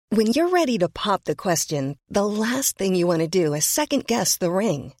When you're ready to pop the question, the last thing you want to do is second-guess the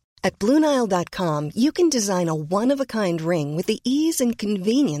ring. At BlueNile.com, you can design a one-of-a-kind ring with the ease and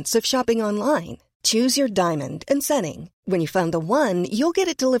convenience of shopping online. Choose your diamond and setting. When you find the one, you'll get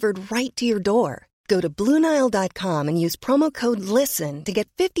it delivered right to your door. Go to BlueNile.com and use promo code LISTEN to get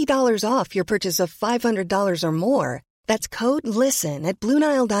 $50 off your purchase of $500 or more. That's code LISTEN at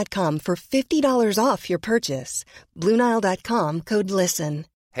BlueNile.com for $50 off your purchase. BlueNile.com, code LISTEN.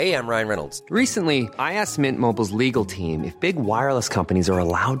 Hey, I'm Ryan Reynolds. Recently, I asked Mint Mobile's legal team if big wireless companies are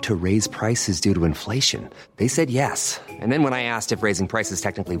allowed to raise prices due to inflation. They said yes. And then when I asked if raising prices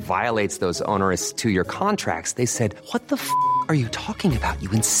technically violates those onerous two-year contracts, they said, "What the f*** are you talking about,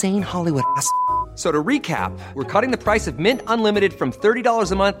 you insane Hollywood ass?" So to recap, we're cutting the price of Mint Unlimited from $30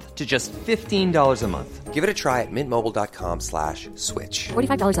 a month to just $15 a month. Give it a try at mintmobile.com/switch.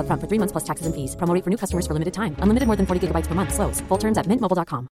 $45 up front for 3 months plus taxes and fees. Promo rate for new customers for limited time. Unlimited more than 40 gigabytes per month. Slows full terms at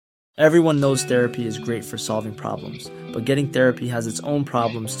mintmobile.com. Everyone knows therapy is great for solving problems, but getting therapy has its own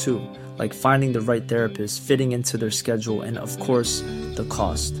problems too, like finding the right therapist, fitting into their schedule, and of course, the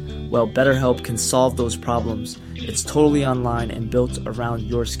cost. Well, BetterHelp can solve those problems. It's totally online and built around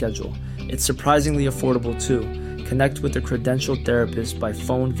your schedule. It's surprisingly affordable too. Connect with a credentialed therapist by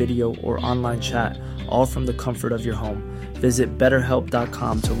phone, video, or online chat, all from the comfort of your home. Visit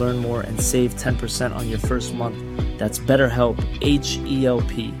BetterHelp.com to learn more and save 10% on your first month. That's BetterHelp,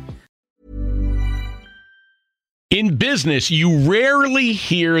 H-E-L-P. In business, you rarely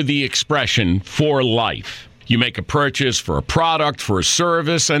hear the expression "for life." You make a purchase for a product, for a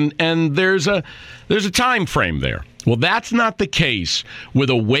service, and there's a time frame there. Well, that's not the case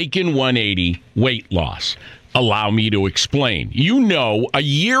with Awaken 180 weight loss. Allow me to explain. You know, a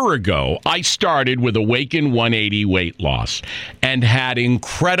year ago, I started with Awaken 180 weight loss and had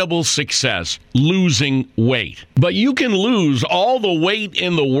incredible success losing weight. But you can lose all the weight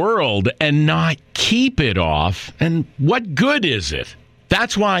in the world and not keep it off. And what good is it?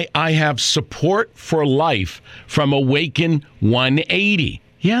 That's why I have support for life from Awaken 180.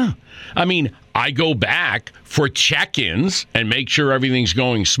 Yeah. I mean, I go back for check-ins and make sure everything's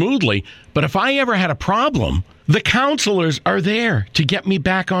going smoothly. But if I ever had a problem, the counselors are there to get me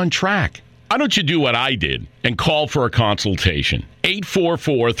back on track. Why don't you do what I did and call for a consultation?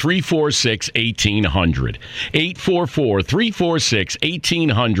 844-346-1800.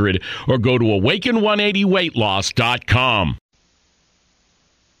 844-346-1800 or go to awaken180weightloss.com.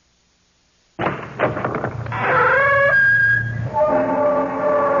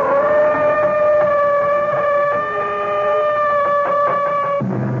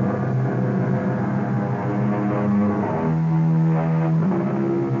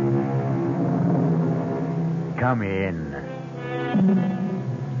 Come in.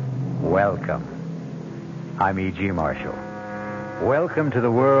 Welcome. I'm E.G. Marshall. Welcome to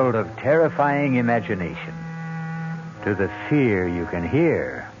the world of terrifying imagination, to the fear you can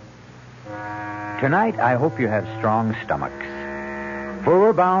hear. Tonight, I hope you have strong stomachs, for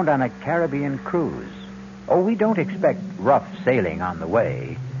we're bound on a Caribbean cruise. Oh, we don't expect rough sailing on the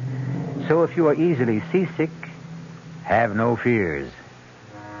way. So if you are easily seasick, have no fears.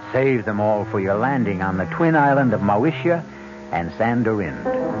 Save them all for your landing on the twin island of Mauritia and Sandorin.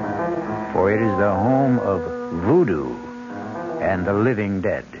 For it is the home of voodoo and the living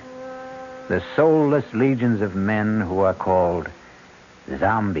dead. The soulless legions of men who are called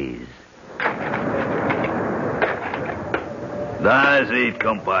zombies. That's it,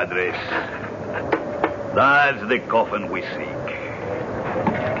 compadres. That's the coffin we seek.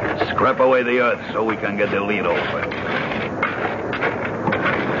 Scrap away the earth so we can get the lid open.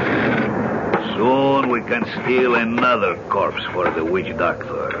 Soon we can steal another corpse for the witch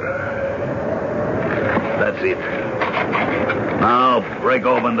doctor. That's it. Now break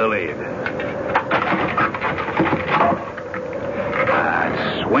open the lid.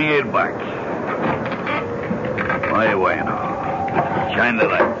 Swing it back. Muy bueno. Shine the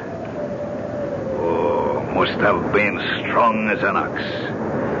light. Oh, must have been strong as an ox.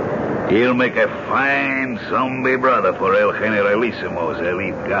 He'll make a fine zombie brother for El Generalissimo's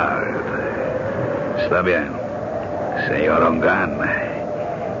elite guard. Está bien, Señor Ongan.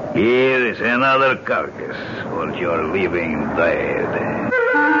 Here is another carcass for your living dead.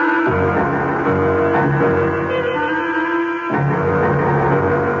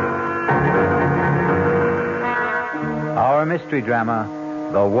 Our mystery drama,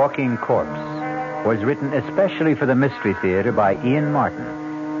 The Walking Corpse, was written especially for the Mystery Theater by Ian Martin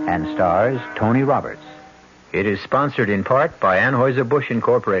and stars Tony Roberts. It is sponsored in part by Anheuser-Busch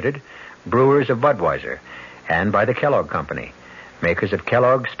Incorporated, brewers of Budweiser, and by the Kellogg Company, makers of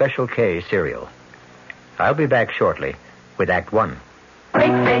Kellogg's Special K cereal. I'll be back shortly with Act One.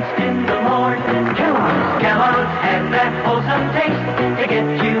 Baked in the morning, Kellogg's has that wholesome taste to get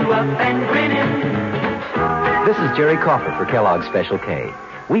you up and grinning. This is Jerry Crawford for Kellogg's Special K.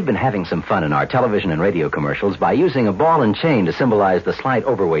 We've been having some fun in our television and radio commercials by using a ball and chain to symbolize the slight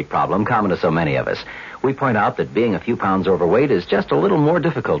overweight problem common to so many of us. We point out that being a few pounds overweight is just a little more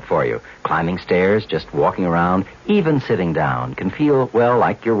difficult for you. Climbing stairs, just walking around, even sitting down can feel, well,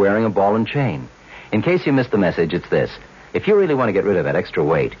 like you're wearing a ball and chain. In case you missed the message, it's this. If you really want to get rid of that extra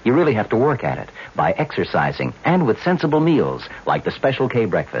weight, you really have to work at it by exercising and with sensible meals like the Special K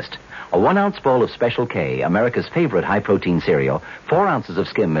breakfast. A 1-ounce bowl of Special K, America's favorite high-protein cereal, 4 ounces of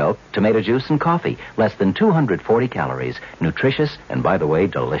skim milk, tomato juice, and coffee. Less than 240 calories. Nutritious and, by the way,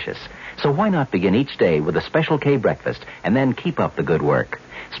 delicious. So why not begin each day with a Special K breakfast and then keep up the good work?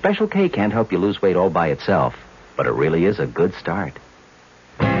 Special K can't help you lose weight all by itself, but it really is a good start.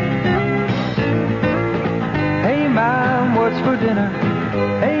 Hey, Mom, what's for dinner?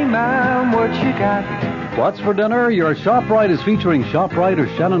 Hey, Mom, what you got? What's for dinner? Your ShopRite is featuring ShopRite or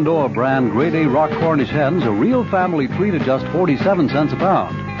Shenandoah brand Grade A Rock Cornish hens, a real family treat at just 47 cents a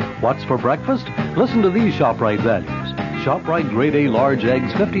pound. What's for breakfast? Listen to these ShopRite values. ShopRite Grade A large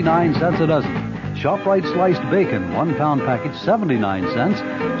eggs, 59 cents a dozen. ShopRite sliced bacon, 1 pound package, 79 cents.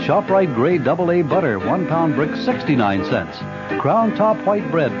 ShopRite Grade AA butter, 1 pound brick, 69 cents. Crown Top white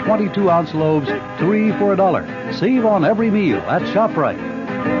bread, 22-ounce loaves, 3 for $1. Save on every meal at ShopRite.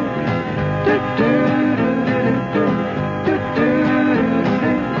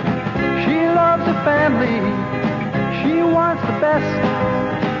 She loves her family. She wants the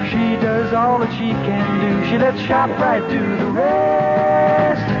best. She does all that she can do. She lets ShopRite do the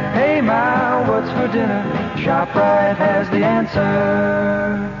rest. Hey, Ma, what's for dinner? ShopRite has the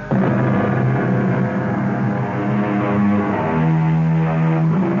answer.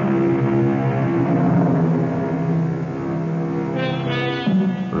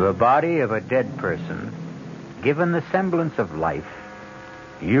 The body of a dead person, given the semblance of life,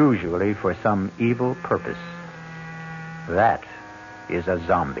 usually for some evil purpose. That is a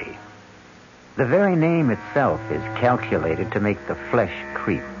zombie. The very name itself is calculated to make the flesh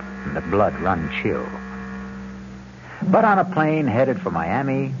creep and the blood run chill. But on a plane headed for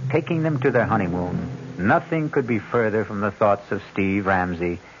Miami, taking them to their honeymoon, nothing could be further from the thoughts of Steve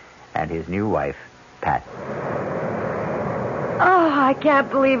Ramsey and his new wife, Pat. Oh, I can't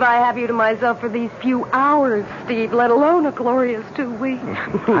believe I have you to myself for these few hours, Steve, let alone a glorious 2 weeks.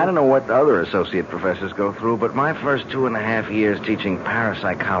 I don't know what the other associate professors go through, but my first 2.5 years teaching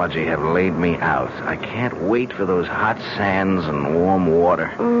parapsychology have laid me out. I can't wait for those hot sands and warm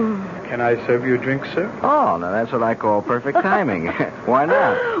water. Can I serve you a drink, sir? Oh, now that's what I call perfect timing. Why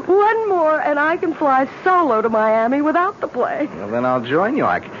not? One more, and I can fly solo to Miami without the plane. Well, then I'll join you.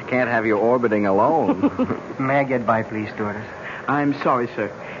 I can't have you orbiting alone. May I get by, please, stewardess? I'm sorry, sir.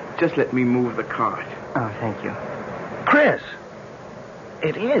 Just let me move the cart. Oh, thank you. Chris!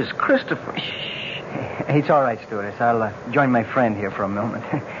 It is Christopher. Shh. It's all right, stewardess. I'll join my friend here for a moment.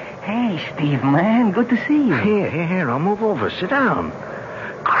 Hey, Steve, man. Good to see you. Here. I'll move over. Sit down.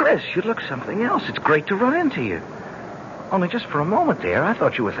 Chris, you look something else. It's great to run into you. Only just for a moment there, I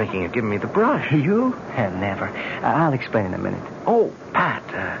thought you were thinking of giving me the brush. You? Never. I'll explain in a minute. Oh, Pat,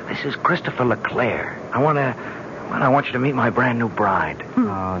 this is Christopher LeClaire. I want you to meet my brand new bride.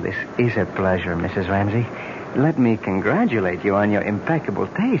 Oh, this is a pleasure, Mrs. Ramsey. Let me congratulate you on your impeccable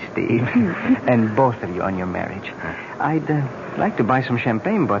taste, Steve. And both of you on your marriage. I'd like to buy some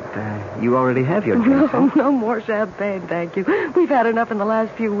champagne, but you already have your drink. No more champagne, thank you. We've had enough in the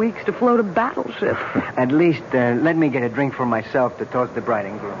last few weeks to float a battleship. At least let me get a drink for myself to toast the bride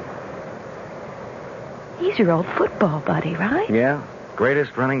and groom. He's your old football buddy, right? Yeah.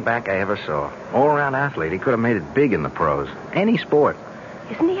 Greatest running back I ever saw. All-around athlete. He could have made it big in the pros. Any sport.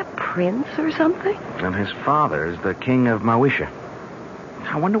 Isn't he a prince or something? And his father is the king of Mawisha.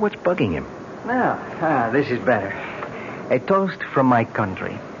 I wonder what's bugging him. This is better. A toast from my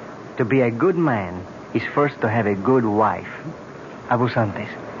country. To be a good man is first to have a good wife. Abusantes.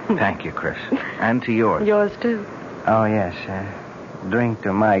 Thank you, Chris. And to yours. Yours, too. Oh, yes. Drink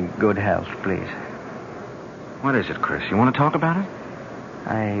to my good health, please. What is it, Chris? You want to talk about it?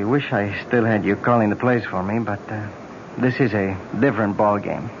 I wish I still had you calling the plays for me, but this is a different ball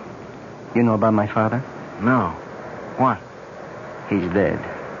game. You know about my father? No. What? He's dead.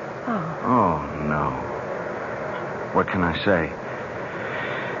 Oh, no. What can I say?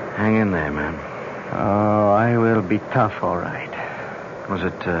 Hang in there, man. Oh, I will be tough, all right. Was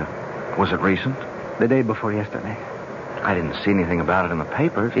it recent? The day before yesterday. I didn't see anything about it in the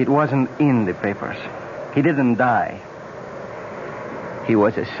papers. It wasn't in the papers. He didn't die. He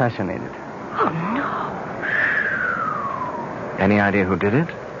was assassinated. Oh, no. Any idea who did it?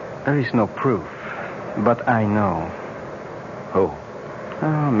 There is no proof, but I know. Who?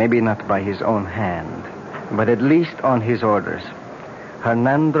 Oh, maybe not by his own hand, but at least on his orders.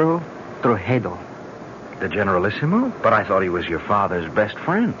 Hernando Trujillo. The Generalissimo? But I thought he was your father's best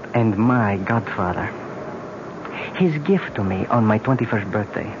friend. And my godfather. His gift to me on my 21st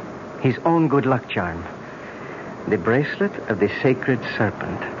birthday. His own good luck charm. The bracelet of the sacred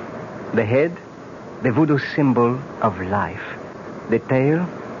serpent. The head, the voodoo symbol of life. The tail,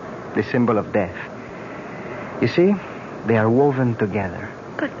 the symbol of death. You see, they are woven together.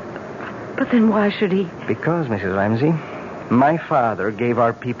 But then why should he? Because, Mrs. Ramsey, my father gave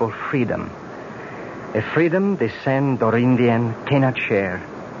our people freedom. A freedom the San Dorindian cannot share.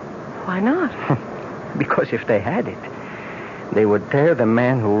 Why not? Because if they had it, they would tear the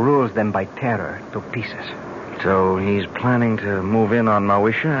man who rules them by terror to pieces. So he's planning to move in on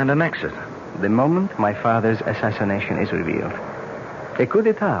Moesha and annex it. The moment my father's assassination is revealed. A coup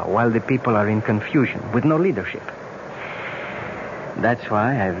d'etat while the people are in confusion with no leadership. That's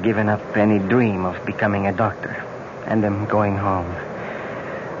why I've given up any dream of becoming a doctor and am going home.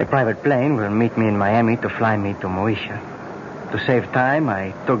 A private plane will meet me in Miami to fly me to Moesha. To save time,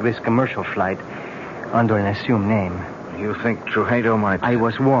 I took this commercial flight under an assumed name. You think Trujillo might... I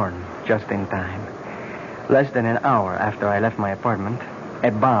was warned just in time. Less than an hour after I left my apartment,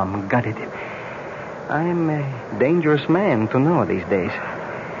 a bomb gutted it. I'm a dangerous man to know these days.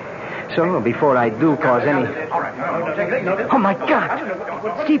 So, before I do cause any... Oh, my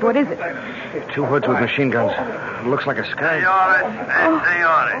God! Steve, what is it? Two hoods with machine guns. Looks like a sky. Senores and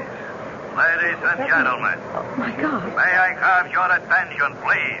senores, ladies and gentlemen. Oh, my God. May I have your attention,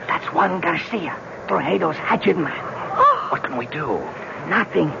 please? That's Juan Garcia, Trujillo's hatchet man. What can we do?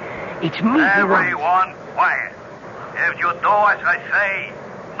 Nothing. It's me who Everyone quiet. If you do as I say,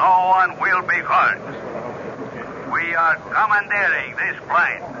 no one will be hurt. We are commandeering this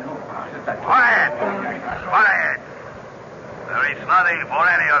plane. Quiet! Quiet! There is nothing for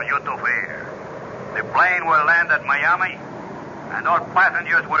any of you to fear. The plane will land at Miami, and all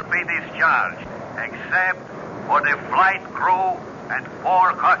passengers will be discharged, except for the flight crew and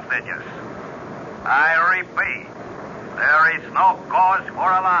 4 hostages. I repeat, there is no cause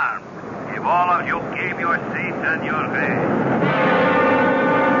for alarm if all of you keep your seats and your heads.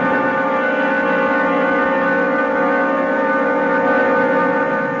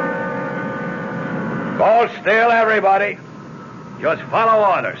 Hold still, everybody. Just follow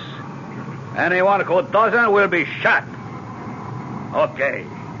orders. Anyone who doesn't will be shot. Okay.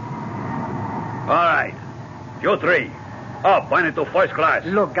 All right. You 3. Up, point into first class.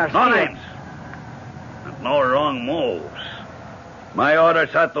 Look, Garcia. No names. And no wrong moves. My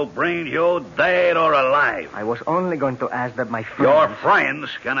orders are to bring you dead or alive. I was only going to ask that my friends... Your friends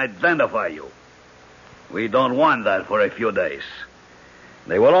can identify you. We don't want that for a few days.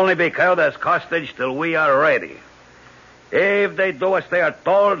 They will only be held as hostage till we are ready. If they do as they are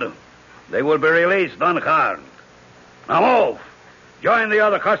told, they will be released unharmed. Now move! Join the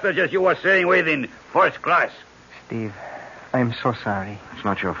other hostages you were sitting with in first class. Steve, I'm so sorry. It's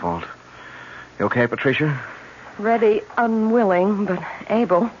not your fault. You okay, Patricia? Ready, unwilling, but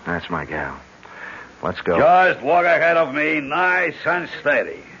able. That's my gal. Let's go. Just walk ahead of me, nice and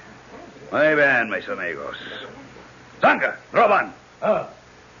steady. Muy bien, mis amigos. Zanka, Roban.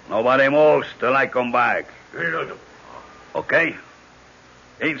 Nobody moves till I come back. Okay?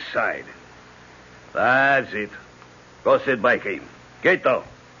 Inside. That's it. Go sit by him. Quito,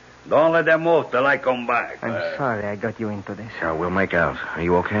 don't let them move till I come back. I'm sorry I got you into this. Yeah, we'll make out. Are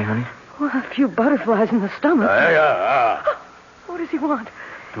you okay, honey? Well, a few butterflies in the stomach. What does he want?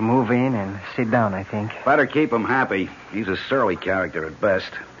 To move in and sit down, I think. Better keep him happy. He's a surly character at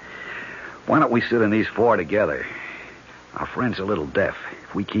best. Why don't we sit in these 4 together? Our friend's a little deaf.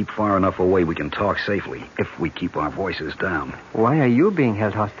 If we keep far enough away, we can talk safely. If we keep our voices down. Why are you being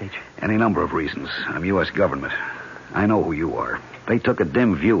held hostage? Any number of reasons. I'm U.S. government. I know who you are. They took a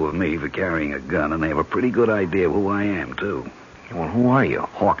dim view of me for carrying a gun, and they have a pretty good idea of who I am, too. Well, who are you?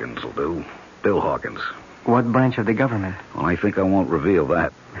 Hawkins will do. Bill Hawkins. What branch of the government? Well, I think I won't reveal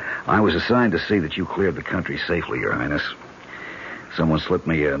that. I was assigned to see that you cleared the country safely, Your Highness. Someone slipped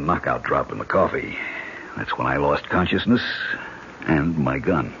me a knockout drop in the coffee. That's when I lost consciousness and my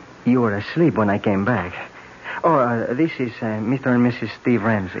gun. You were asleep when I came back. Oh, this is Mr. and Mrs. Steve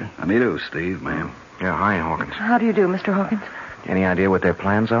Ramsey. Me too, Steve, ma'am. Yeah, hi, Hawkins. How do you do, Mr. Hawkins? Any idea what their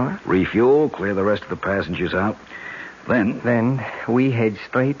plans are? Refuel, clear the rest of the passengers out. Then we head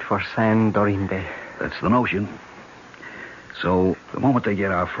straight for San Dorinde. That's the notion. So, the moment they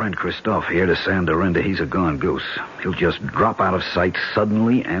get our friend Christophe here to San Dorinde, he's a gone goose. He'll just drop out of sight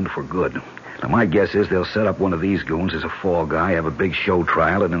suddenly and for good. Now, my guess is they'll set up one of these goons as a fall guy, have a big show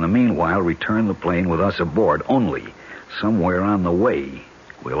trial, and in the meanwhile return the plane with us aboard. Only, somewhere on the way,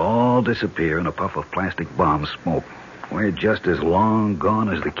 we'll all disappear in a puff of plastic bomb smoke. We're just as long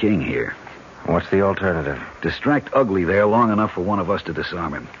gone as the king here. What's the alternative? Distract Ugly there long enough for one of us to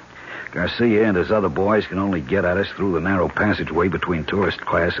disarm him. Garcia and his other boys can only get at us through the narrow passageway between tourist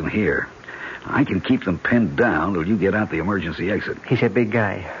class and here. I can keep them pinned down till you get out the emergency exit. He's a big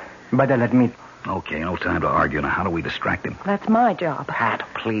guy, but I'll admit... Okay, no time to argue. Now, how do we distract him? That's my job. Pat,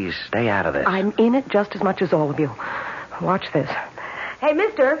 please, stay out of this. I'm in it just as much as all of you. Watch this. Hey,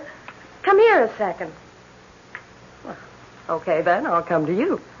 mister, come here a second. Well, okay, then, I'll come to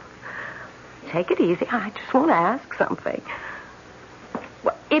you. Take it easy. I just want to ask something.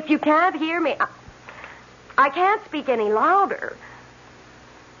 Well, if you can't hear me, I can't speak any louder.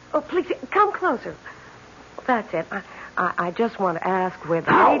 Oh, please, come closer. That's it. I just want to ask where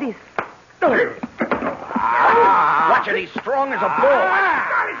the ladies... Watch it, he's strong as a bull.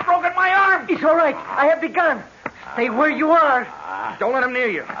 God, he's broken my arm. It's all right. I have the gun. Stay where you are. Don't let him near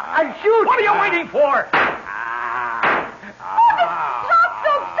you. I'll shoot. What are you waiting for? Stop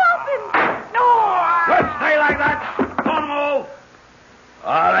him! No! Good, stay like that. Don't move.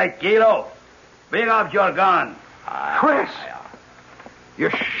 All right, Kilo. Bring up your gun. Chris!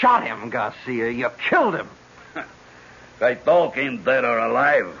 You shot him, Garcia. You killed him. I told him dead or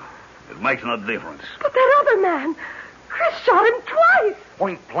alive. It makes no difference. But that other man, Chris shot him twice.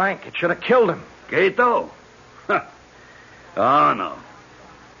 Point blank. It should have killed him. Quito? Oh, no.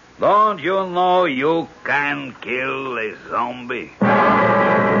 Don't you know you can kill a zombie?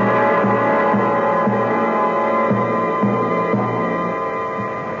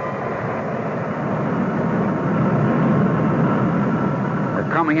 We're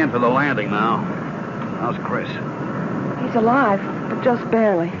coming in for the landing now. How's Chris? He's alive, but just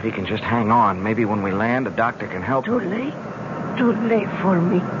barely. If he can just hang on, maybe when we land, a doctor can help him. Too late for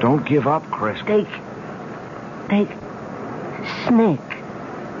me. Don't give up, Chris. Take snake.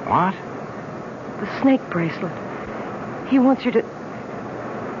 What? The snake bracelet. He wants you to...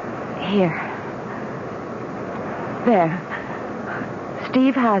 Here. There.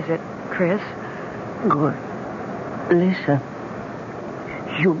 Steve has it, Chris. Good. Listen.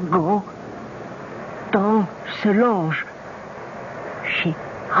 You go down Solange. She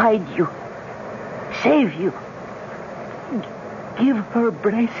hide you. Save you. Give her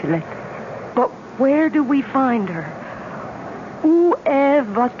bracelet. But where do we find her? Où est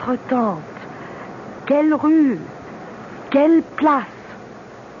votre tante? Quelle rue? Quelle place?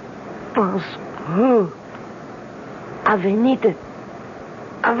 Pense Avenida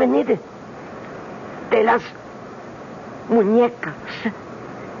de las Muñecas.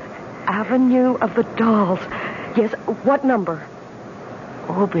 Avenue of the Dolls. Yes, what number?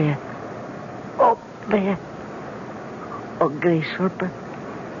 Up there. Ugly serpent.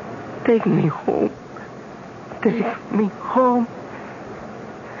 Take me home. Take me home.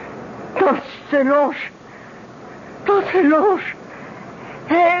 Don't se loche.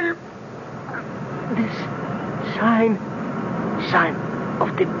 Help. This sign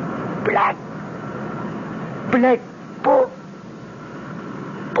of the black boat.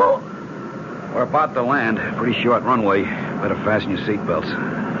 We're about to land. Pretty short runway. Better fasten your seatbelts.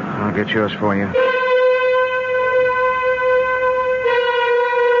 I'll get yours for you.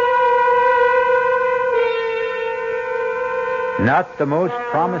 Not the most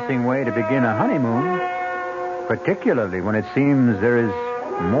promising way to begin a honeymoon, particularly when it seems there is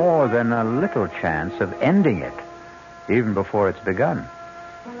more than a little chance of ending it, even before it's begun.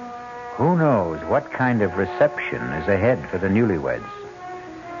 Who knows what kind of reception is ahead for the newlyweds?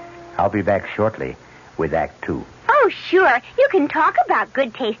 I'll be back shortly with Act 2. Oh, sure. You can talk about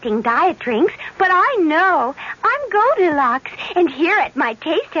good-tasting diet drinks, but I know. I'm Goldilocks, and here at my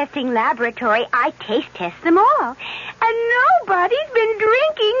taste-testing laboratory, I taste-test them all. And nobody's been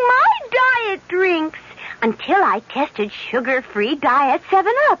drinking my diet drinks until I tested sugar-free Diet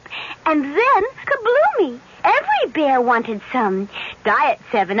 7-Up. And then, kabloomy, every bear wanted some. Diet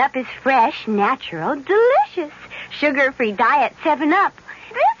 7-Up is fresh, natural, delicious. Sugar-free Diet 7-Up.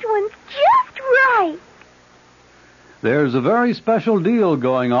 This one's just right. There's a very special deal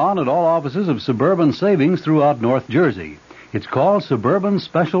going on at all offices of Suburban Savings throughout North Jersey. It's called Suburban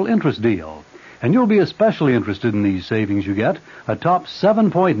Special Interest Deal. And you'll be especially interested in these savings you get. A top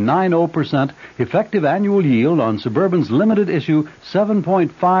 7.90% effective annual yield on Suburban's limited issue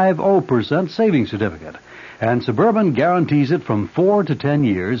 7.50% savings certificate. And Suburban guarantees it from 4 to 10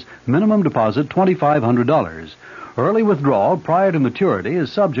 years, minimum deposit $2,500. Early withdrawal prior to maturity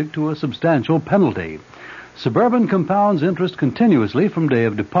is subject to a substantial penalty. Suburban compounds interest continuously from day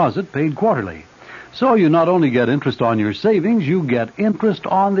of deposit paid quarterly. So you not only get interest on your savings, you get interest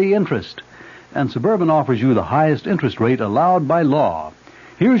on the interest. And Suburban offers you the highest interest rate allowed by law.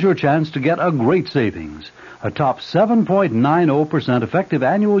 Here's your chance to get a great savings. A top 7.90% effective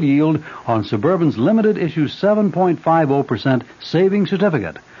annual yield on Suburban's limited issue 7.50% savings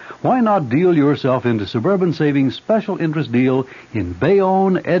certificate. Why not deal yourself into Suburban Savings special interest deal in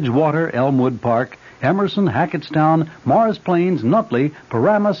Bayonne, Edgewater, Elmwood Park, Emerson, Hackettstown, Morris Plains, Nutley,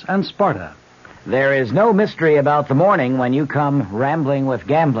 Paramus, and Sparta. There is no mystery about the morning when you come rambling with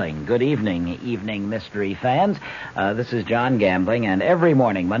gambling. Good evening mystery fans. This is John Gambling, and every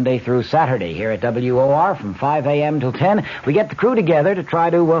morning, Monday through Saturday, here at WOR from 5 a.m. till 10, we get the crew together to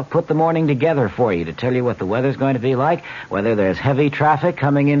try to put the morning together for you, to tell you what the weather's going to be like, whether there's heavy traffic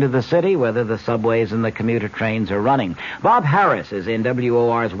coming into the city, whether the subways and the commuter trains are running. Bob Harris is in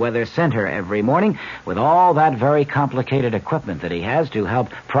WOR's Weather Center every morning with all that very complicated equipment that he has to help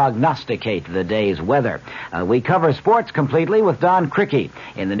prognosticate the day's weather. We cover sports completely with Don Cricky.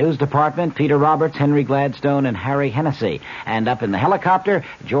 In the news department, Peter Roberts, Henry Gladstone, and Harry Hennessy. And up in the helicopter,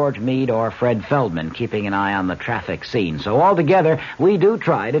 George Meade or Fred Feldman, keeping an eye on the traffic scene. So altogether, we do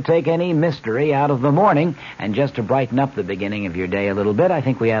try to take any mystery out of the morning. And just to brighten up the beginning of your day a little bit, I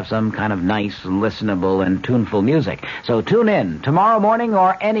think we have some kind of nice, listenable, and tuneful music. So tune in tomorrow morning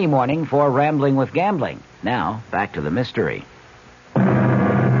or any morning for Rambling with Gambling. Now, back to the mystery.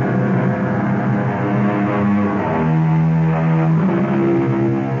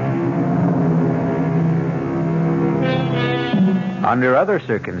 Under other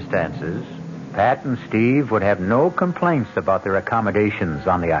circumstances, Pat and Steve would have no complaints about their accommodations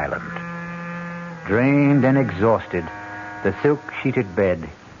on the island. Drained and exhausted, the silk-sheeted bed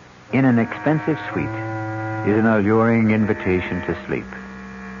in an expensive suite is an alluring invitation to sleep.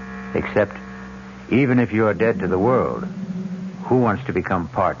 Except, even if you're dead to the world, who wants to become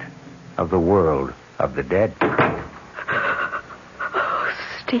part of the world of the dead? Oh,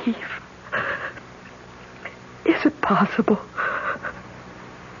 Steve. Is it possible?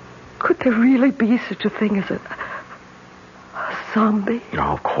 Could there really be such a thing as a zombie? No,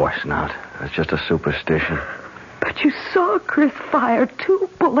 of course not. It's just a superstition. But you saw Chris fire 2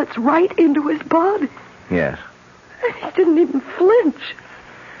 bullets right into his body. Yes. And he didn't even flinch.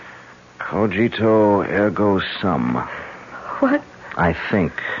 Cogito ergo sum. What? I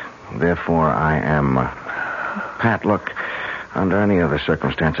think, therefore I am. Pat, look, under any other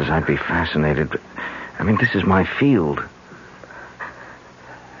circumstances I'd be fascinated, but, I mean, this is my field.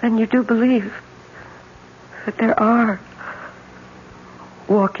 And you do believe that there are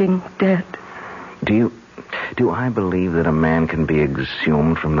walking dead? Do I believe that a man can be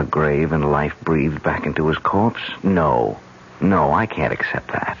exhumed from the grave and life breathed back into his corpse? No, I can't accept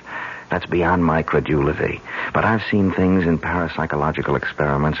that. That's beyond my credulity. But I've seen things in parapsychological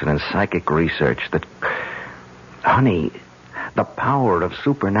experiments and in psychic research that, honey, the power of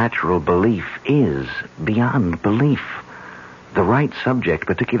supernatural belief is beyond belief. The right subject,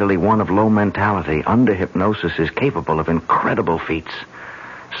 particularly one of low mentality, under hypnosis, is capable of incredible feats.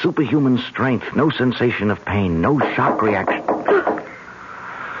 Superhuman strength, no sensation of pain, no shock reaction.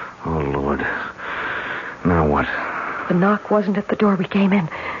 Oh, Lord. Now what? The knock wasn't at the door we came in.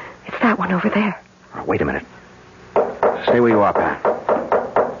 It's that one over there. Oh, wait a minute. Stay where you are, Pat.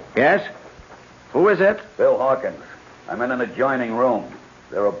 Yes? Who is it? Bill Hawkins. I'm in an adjoining room.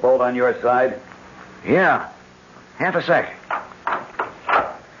 Is there a bolt on your side? Yeah. Half a sec.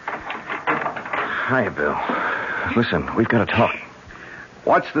 Hiya, Bill. Listen, we've got to talk.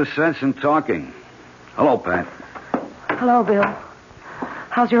 What's the sense in talking? Hello, Pat. Hello, Bill.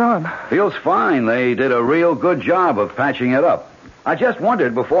 How's your arm? Feels fine. They did a real good job of patching it up. I just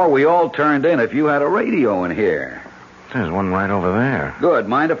wondered before we all turned in if you had a radio in here. There's one right over there. Good.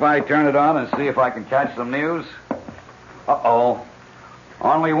 Mind if I turn it on and see if I can catch some news? Uh-oh.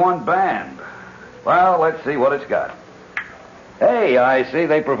 Only one band. Well, let's see what it's got. Hey, I see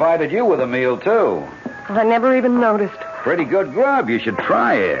they provided you with a meal, too. I never even noticed. Pretty good grub. You should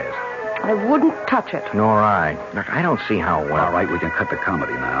try it. I wouldn't touch it. Nor I. Look, I don't see how well. All right, we can cut the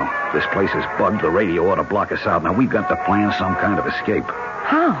comedy now. This place is bugged. The radio ought to block us out. Now, we've got to plan some kind of escape.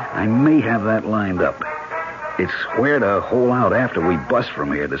 How? I may have that lined up. It's where to hole out after we bust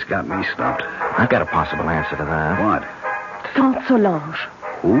from here that's got me stumped. I've got a possible answer to that. What? Saint Solange.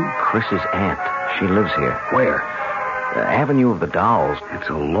 Who? Chris's aunt. She lives here. Where? The Avenue of the Dolls. It's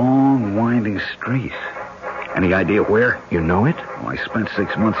a long, winding street. Any idea where? You know it? Well, I spent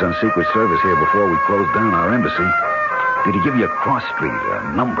 6 months on Secret Service here before we closed down our embassy. Did he give you a cross street,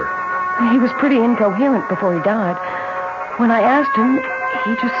 a number? He was pretty incoherent before he died. When I asked him,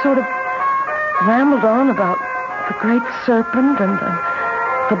 he just sort of rambled on about the great serpent and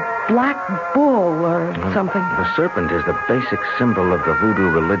the black bull or something. The serpent is the basic symbol of the voodoo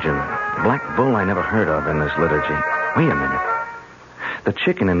religion. Black bull I never heard of in this liturgy. Wait a minute. The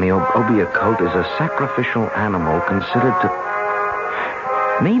chicken in the Obeah cult is a sacrificial animal considered to...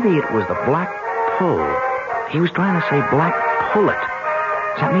 Maybe it was the black pull. He was trying to say black pullet.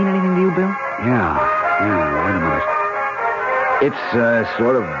 Does that mean anything to you, Bill? Yeah, wait a minute. It's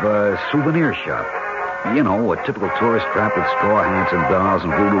sort of a souvenir shop. You know, a typical tourist trap with straw hats and dolls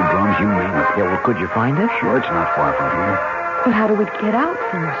and voodoo drums, you name it. Yeah, well, could you find it? Sure, it's not far from here. But how do we get out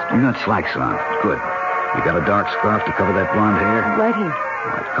first? You got slacks on. Good. You got a dark scarf to cover that blonde hair? Right here.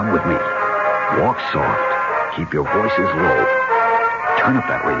 All right, come with me. Walk soft. Keep your voices low. Turn up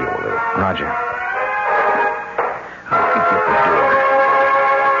that radio a little. Roger. I'll get the door.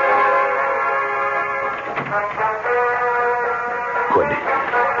 Good.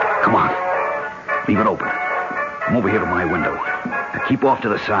 Come on. Leave it open. I'm over here to my window. Now keep off to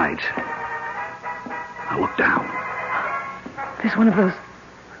the sides. Now look down. There's one of those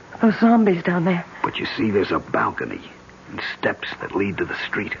zombies down there. But you see, there's a balcony and steps that lead to the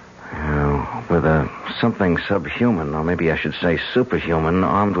street. With something subhuman, or maybe I should say superhuman,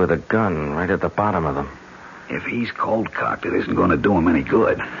 armed with a gun right at the bottom of them. If he's cold-cocked, it isn't going to do him any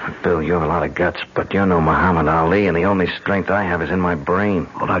good. Bill, you have a lot of guts, but you're no Muhammad Ali, and the only strength I have is in my brain.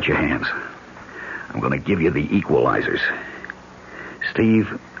 Hold out your hands. I'm going to give you the equalizers.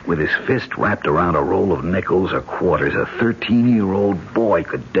 Steve, with his fist wrapped around a roll of nickels or quarters, a 13-year-old boy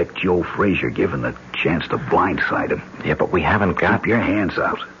could deck Joe Frazier, given the chance to blindside him. Yeah, but we haven't got... Keep your hands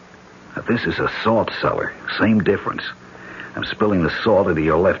out. Now, this is a salt cellar. Same difference. I'm spilling the salt into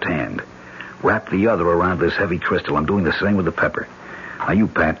your left hand. Wrap the other around this heavy crystal. I'm doing the same with the pepper. Now, you,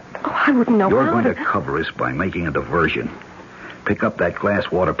 Pat. Oh, I wouldn't know You're how going to cover us by making a diversion. Pick up that glass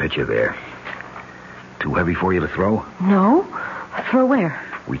water pitcher there. Too heavy for you to throw? No. Throw where?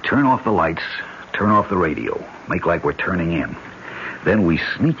 We turn off the lights, turn off the radio, make like we're turning in. Then we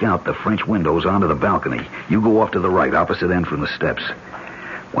sneak out the French windows onto the balcony. You go off to the right, opposite end from the steps.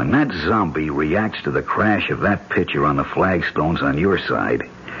 When that zombie reacts to the crash of that pitcher on the flagstones on your side,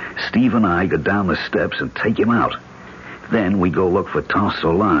 Steve and I go down the steps and take him out. Then we go look for Tante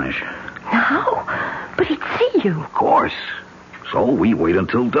Solange. No, but he'd see you. Of course. So we wait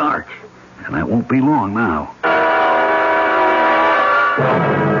until dark. And that won't be long now.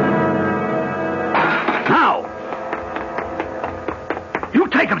 Now! You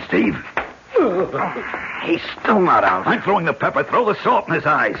take him, Steve. He's still not out. I'm throwing the pepper. Throw the salt in his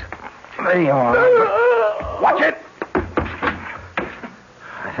eyes. There you are. Watch it.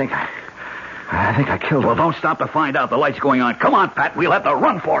 I think I killed him. Well, don't stop to find out. The light's going on. Come on, Pat. We'll have to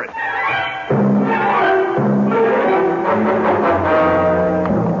run for it.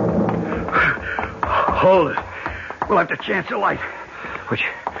 Hold it. We'll have to chance a light.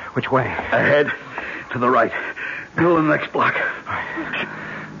 Which way? Ahead. To the right. Bill in the next block.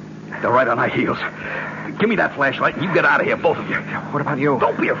 They're right on our heels. Give me that flashlight and you get out of here, both of you. What about you?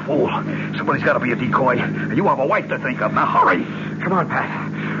 Don't be a fool. Somebody's got to be a decoy. You have a wife to think of. Now hurry. Come on, Pat.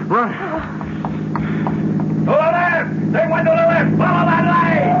 Run. To the left! Take one to the left! Follow that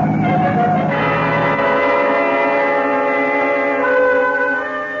light!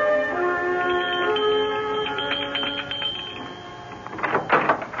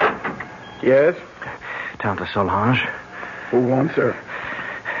 Yes? Tante Solange. Who wants her?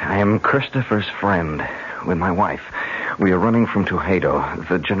 I am Christopher's friend with my wife. We are running from Tuxedo,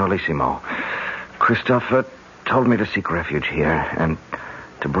 the Generalissimo. Christopher told me to seek refuge here and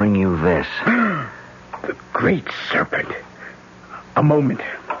to bring you this. The great serpent. A moment.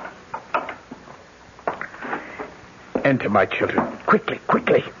 Enter, my children. Quickly,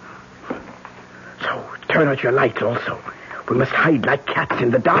 quickly. So, turn out your lights also. We must hide like cats in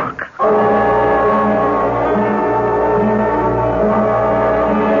the dark.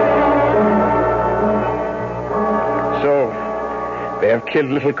 So, they have killed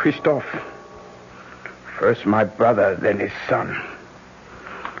little Christophe. First my brother, then his son.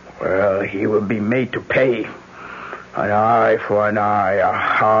 Well, he will be made to pay. An eye for an eye, a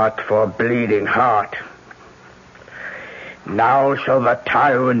heart for a bleeding heart. Now shall the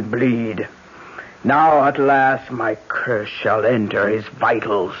tyrant bleed. Now at last my curse shall enter his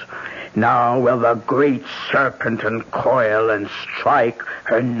vitals. Now will the great serpent uncoil and strike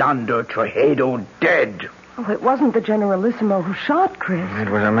Hernando Trujillo dead. Oh, it wasn't the Generalissimo who shot Chris. It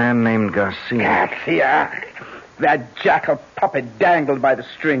was a man named Garcia. Garcia! That jackal puppet dangled by the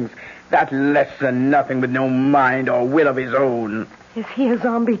strings. That less than nothing with no mind or will of his own. Is he a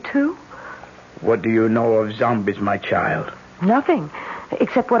zombie, too? What do you know of zombies, my child? Nothing.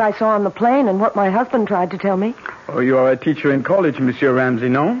 except what I saw on the plane and what my husband tried to tell me. Oh, you are a teacher in college, Monsieur Ramsey,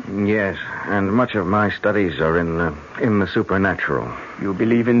 no? Yes, and much of my studies are in the supernatural. You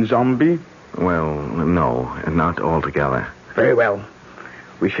believe in zombie? Well, no, not altogether. Very well.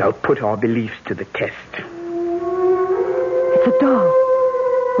 We shall put our beliefs to the test. It's a doll,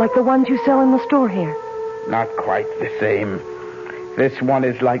 like the ones you sell in the store here. Not quite the same. This one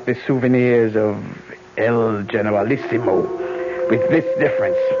is like the souvenirs of El Generalissimo, with this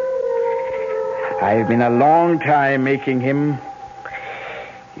difference. I've been a long time making him.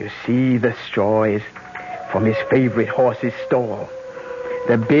 You see, the straw is from his favorite horse's stall.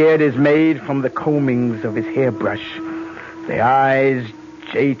 The beard is made from the combings of his hairbrush. The eyes,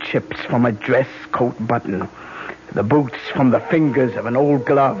 J-chips from a dress coat button. The boots from the fingers of an old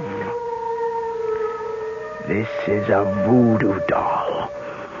glove. This is a voodoo doll.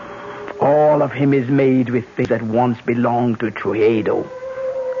 All of him is made with things that once belonged to Trujillo.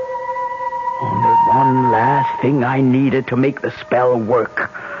 Only one last thing I needed to make the spell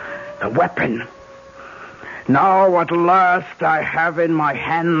work. The weapon. Now at last I have in my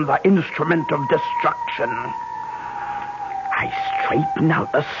hand the instrument of destruction. I straighten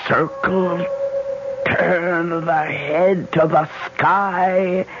out the circle, turn the head to the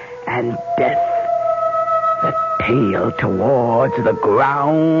sky, and death. The tail towards the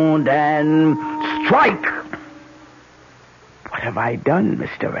ground, and strike! What have I done,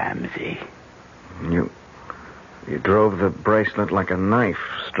 Mr. Ramsey? You drove the bracelet like a knife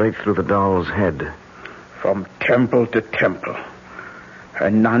straight through the doll's head. From temple to temple.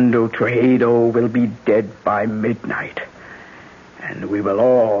 Hernando Trujillo will be dead by midnight. And we will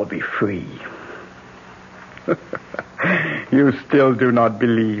all be free. You still do not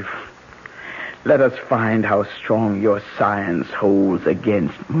believe. Let us find how strong your science holds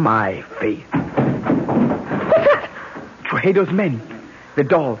against my faith. What's that? Trujillo's men. The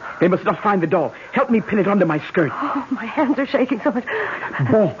doll. They must not find the doll. Help me pin it under my skirt. Oh, my hands are shaking so much.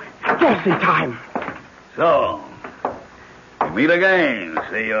 Bon, just in time. So, we meet again,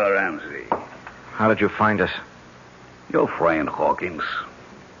 Senor Ramsey. How did you find us? Your friend Hawkins.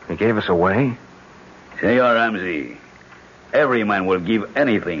 He gave us away? Senor Ramsey, every man will give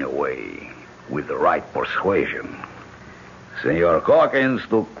anything away with the right persuasion. Senor Hawkins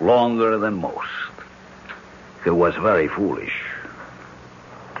took longer than most. He was very foolish.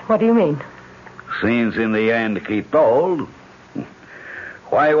 What do you mean? Since in the end he told,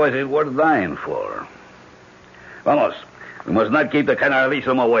 why was it worth dying for? Vamos, we must not keep the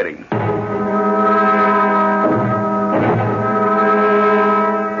Generalissimo waiting.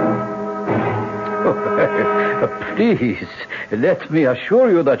 Please, let me assure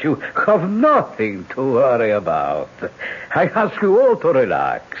you that you have nothing to worry about. I ask you all to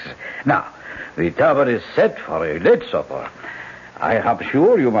relax. Now, the table is set for a late supper. I am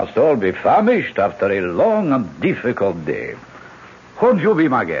sure you must all be famished after a long and difficult day. Won't you be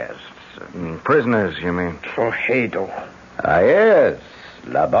my guests? Prisoners, you mean? Trujillo. Ah, yes.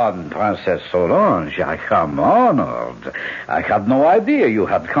 La bonne Princess Solange, I am honored. I had no idea you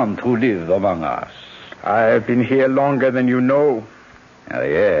had come to live among us. I've been here longer than you know. Ah,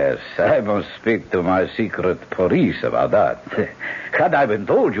 yes, I must speak to my secret police about that. Had I been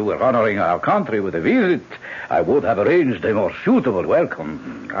told you were honoring our country with a visit, I would have arranged a more suitable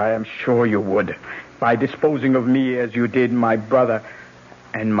welcome. I am sure you would, by disposing of me as you did my brother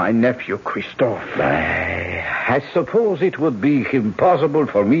and my nephew, Christophe. I suppose it would be impossible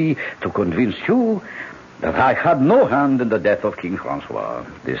for me to convince you that I had no hand in the death of King Francois.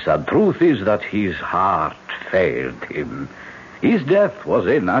 The sad truth is that his heart failed him. His death was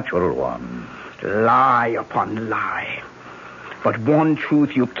a natural one. Lie upon lie. But one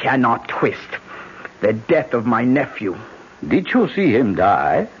truth you cannot twist. The death of my nephew. Did you see him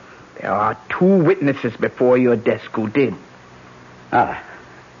die? There are 2 witnesses before your desk who did.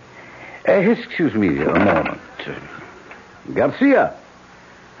 Excuse me a moment. Garcia,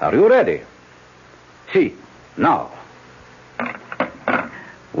 are you ready? See, now.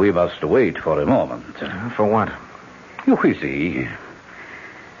 We must wait for a moment. For what? You will see.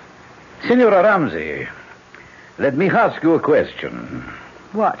 Senora Ramsey, let me ask you a question.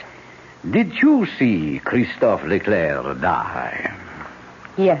 What? Did you see Christophe Leclerc die?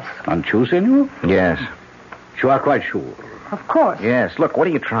 Yes. And you, senor? Yes. You are quite sure? Of course. Yes. Look, what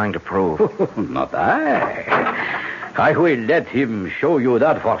are you trying to prove? Not I. I will let him show you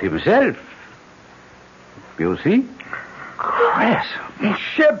that for himself. You see? Chris.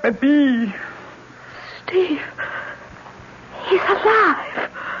 Monsieur Baby. Steve. He's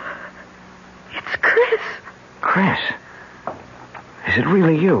alive. It's Chris. Chris. Is it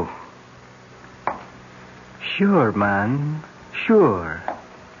really you? Sure, man. Sure.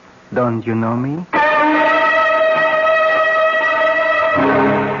 Don't you know me?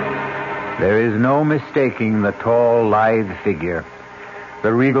 There is no mistaking the tall, lithe figure,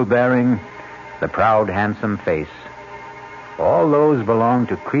 the regal bearing, the proud, handsome face. All those belong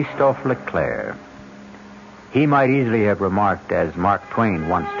to Christophe Leclerc. He might easily have remarked, as Mark Twain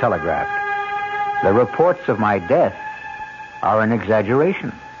once telegraphed, "The reports of my death are an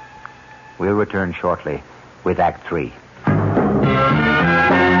exaggeration." We'll return shortly with Act 3.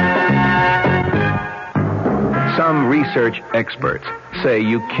 Some research experts say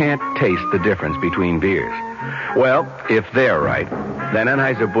you can't taste the difference between beers. Well, if they're right, then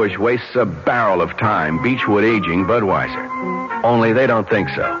Anheuser-Busch wastes a barrel of time Beechwood aging Budweiser. Only they don't think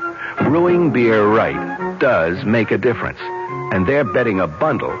so. Brewing beer right does make a difference. And they're betting a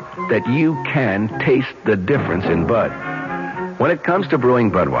bundle that you can taste the difference in Bud. When it comes to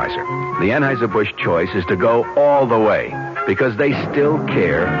brewing Budweiser, the Anheuser-Busch choice is to go all the way because they still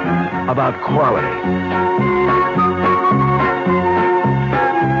care about quality.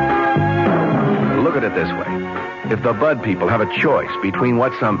 Look at it this way. If the Bud people have a choice between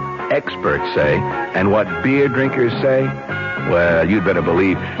what some experts say and what beer drinkers say, well, you'd better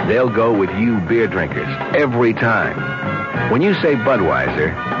believe they'll go with you beer drinkers every time. When you say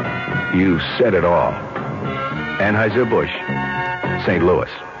Budweiser, you've said it all. Anheuser-Busch, St. Louis.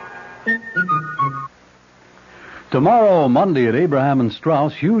 Tomorrow, Monday at Abraham &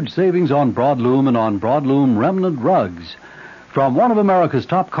 Straus, huge savings on broadloom and on broadloom remnant rugs. From one of America's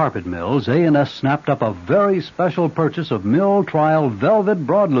top carpet mills, A&S snapped up a very special purchase of mill trial velvet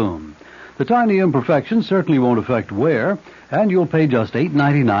broadloom. The tiny imperfections certainly won't affect wear, and you'll pay just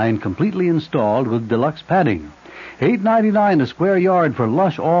 $8.99 completely installed with deluxe padding. $8.99 a square yard for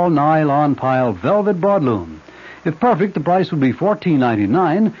lush all-nylon pile velvet broadloom. If perfect, the price would be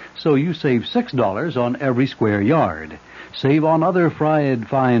 $14.99, so you save $6 on every square yard. Save on other fried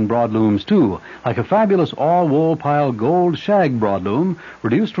fine broadlooms, too, like a fabulous all-wool pile gold shag broadloom,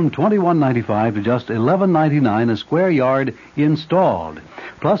 reduced from $21.95 to just $11.99 a square yard installed.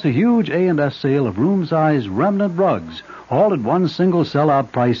 Plus a huge A&S sale of room-size remnant rugs, all at one single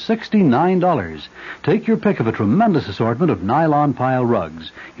sell-out price, $69. Take your pick of a tremendous assortment of nylon pile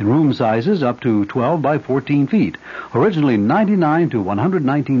rugs in room sizes up to 12 by 14 feet. Originally $99 to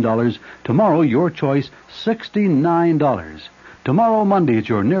 $119. Tomorrow, your choice, $69. Tomorrow, Monday, at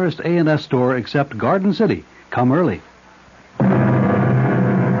your nearest A&S store except Garden City. Come early.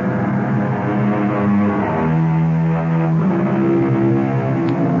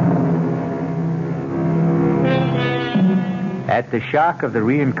 At the shock of the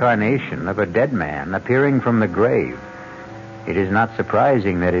reincarnation of a dead man appearing from the grave, it is not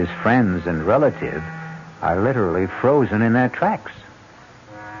surprising that his friends and relatives are literally frozen in their tracks.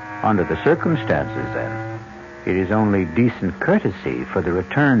 Under the circumstances, then, it is only decent courtesy for the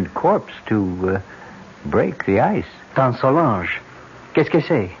returned corpse to break the ice. Tante Solange, qu'est-ce que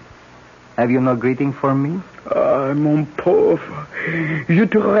c'est? Have you no greeting for me? Ah, mon pauvre, je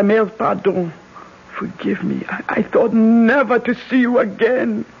te remercie, pardon. Forgive me. I thought never to see you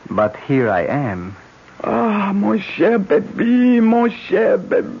again. But here I am. Ah, mon cher bébé, mon cher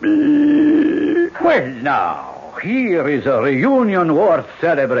bébé. Well, now, here is a reunion worth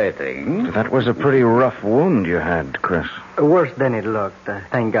celebrating. That was a pretty rough wound you had, Chris. Worse than it looked.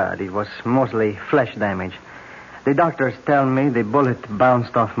 Thank God. It was mostly flesh damage. The doctors tell me the bullet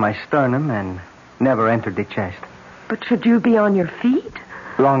bounced off my sternum and never entered the chest. But should you be on your feet?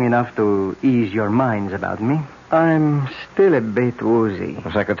 Long enough to ease your minds about me. I'm still a bit woozy. It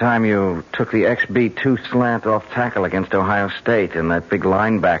was like the time you took the XB2 slant off tackle against Ohio State and that big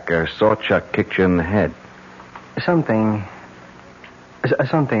linebacker, Sawchuck, kicked you in the head. Something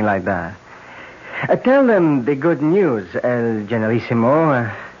like that. Tell them the good news, El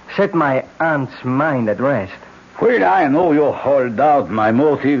Generalissimo. Set my aunt's mind at rest. Well, I know you hold out my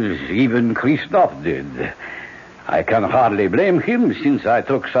motives, even Christophe did. I can hardly blame him, since I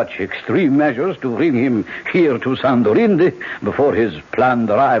took such extreme measures to bring him here to Sandorinde before his planned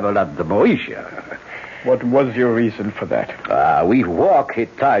arrival at the Moesia. What was your reason for that? We walk a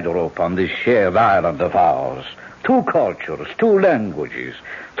tightrope on this shared island of ours. 2 cultures, 2 languages,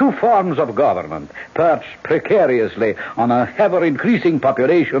 2 forms of government, perched precariously on a ever-increasing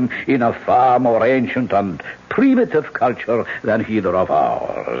population in a far more ancient and primitive culture than either of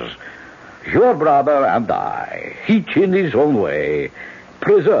ours. Your brother and I, each in his own way,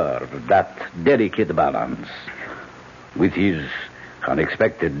 preserved that delicate balance. With his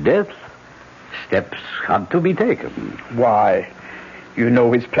unexpected death, steps had to be taken. Why? You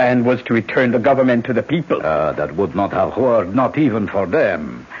know his plan was to return the government to the people. That would not have worked, not even for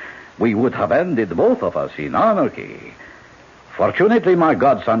them. We would have ended, both of us, in anarchy. Fortunately, my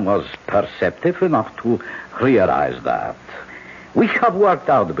godson was perceptive enough to realize that. We have worked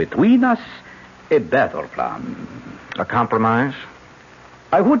out between us a better plan. A compromise?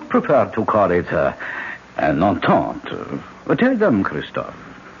 I would prefer to call it an entente. Tell them, Christophe.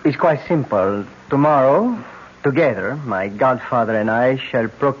 It's quite simple. Tomorrow, together, my godfather and I shall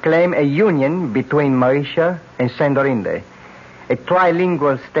proclaim a union between Mauritia and Saint Dorinde. A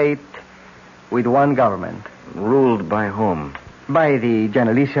trilingual state with one government. Ruled by whom? By the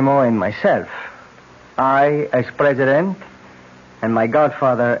Generalissimo and myself. I as president, and my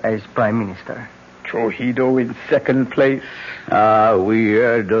godfather as prime minister. Trujillo in second place. We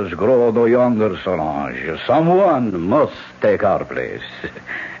elders grow no younger, Solange. Someone must take our place.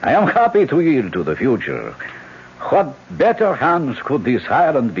 I am happy to yield to the future. What better hands could this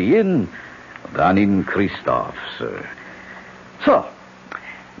island be in than in Christophe's? So,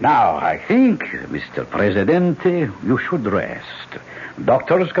 now I think, Mr. Presidente, you should rest.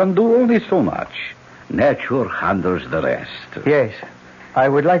 Doctors can do only so much. Nature handles the rest. Yes, I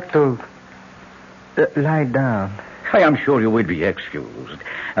would like to lie down. I am sure you will be excused.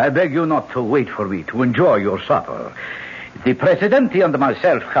 I beg you not to wait for me to enjoy your supper. The Presidente and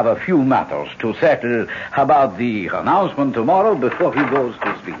myself have a few matters to settle about the announcement tomorrow before he goes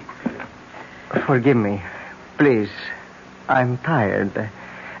to sleep. Forgive me, please. I'm tired.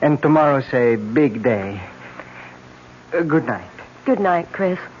 And tomorrow's a big day. Good night. Good night,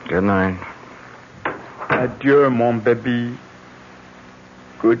 Chris. Good night. Adieu, mon baby.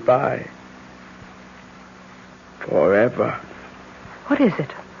 Goodbye. Forever. What is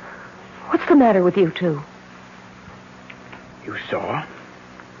it? What's the matter with you two? You saw?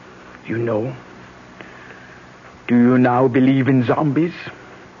 You know? Do you now believe in zombies?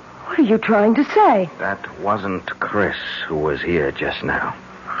 What are you trying to say? That wasn't Chris who was here just now.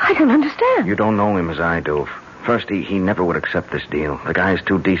 I don't understand. You don't know him as I do. First, he never would accept this deal. The guy's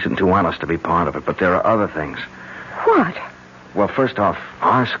too decent, too honest to be part of it. But there are other things. What? Well, first off,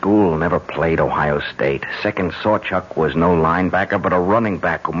 our school never played Ohio State. Second, Sawchuck was no linebacker, but a running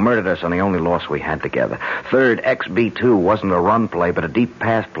back who murdered us on the only loss we had together. Third, XB2 wasn't a run play, but a deep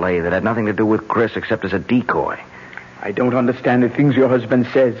pass play that had nothing to do with Chris except as a decoy. I don't understand the things your husband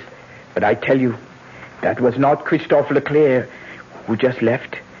says, but I tell you, that was not Christophe Leclerc, who just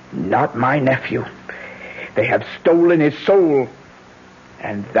left. Not my nephew. They have stolen his soul,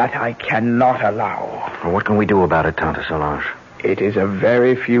 and that I cannot allow. Well, what can we do about it, Tante Solange? It is a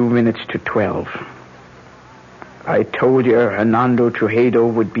very few minutes to 12. I told you Hernando Trujillo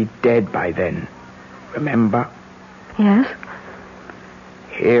would be dead by then. Remember? Yes?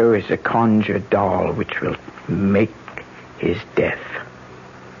 Here is a conjured doll which will make his death.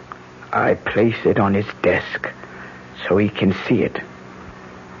 I place it on his desk so he can see it.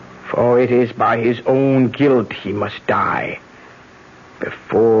 For it is by his own guilt he must die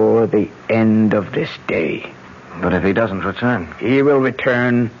before the end of this day. But if he doesn't return? He will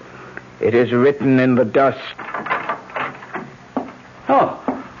return. It is written in the dust.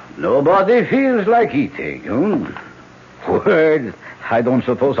 Oh, nobody feels like eating, Well, I don't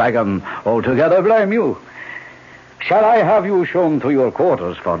suppose I can altogether blame you. Shall I have you shown to your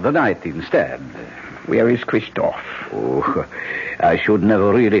quarters for the night instead? Where is Christophe? Oh, I should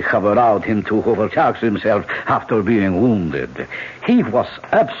never really have allowed him to overtax himself after being wounded. He was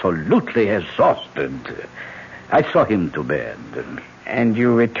absolutely exhausted. I saw him to bed. And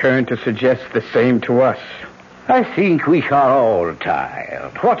you return to suggest the same to us? I think we are all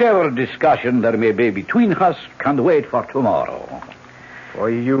tired. Whatever discussion there may be between us can wait for tomorrow. For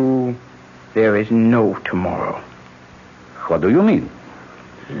you, there is no tomorrow. What do you mean?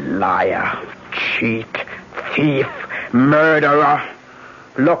 Liar, cheat, thief, murderer.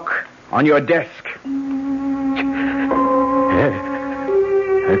 Look, on your desk.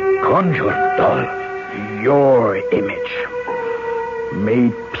 A conjured doll. Your image.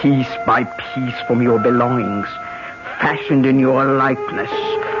 Made piece by piece from your belongings. Fashioned in your likeness.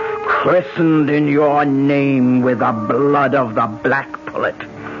 Christened in your name with the blood of the black pullet.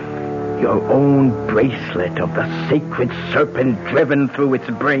 Your own bracelet of the sacred serpent driven through its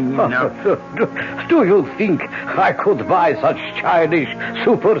brain. Do you think I could buy such childish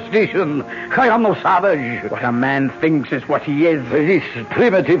superstition? I am no savage. What a man thinks is what he is. This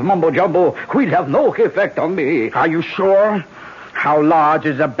primitive mumbo-jumbo will have no effect on me. Are you sure? How large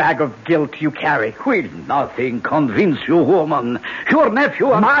is a bag of guilt you carry? Will nothing convince you, woman? Your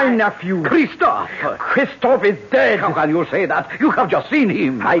nephew and my nephew. Christophe. Christophe is dead. How can you say that? You have just seen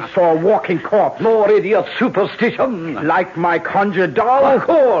him. I saw a walking corpse. More idiot superstition. Like my conjured doll? Of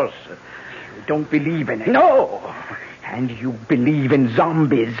course. You don't believe in it. No. And you believe in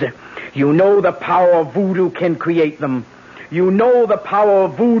zombies. You know the power of voodoo can create them. You know the power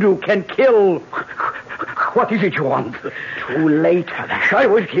of voodoo can kill. What is it you want? Too late for that. I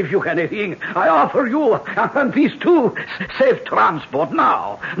will give you anything. I offer you, and these two, safe transport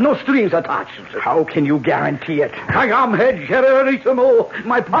now. No strings attached. How can you guarantee it? I am head generalissimo.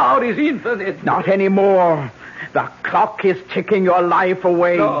 My power is infinite. Not anymore. The clock is ticking your life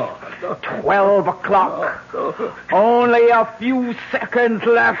away. No. 12 o'clock. Only a few seconds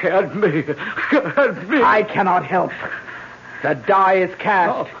left. Help me. Help me. I cannot help. The die is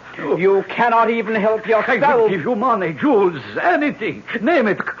cast. No. You cannot even help yourself. I will give you money, jewels, anything. Name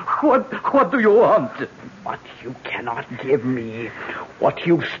it. What do you want? But you cannot give me what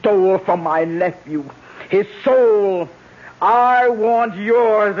you stole from my nephew. His soul. I want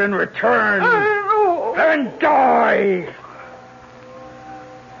yours in return. And die.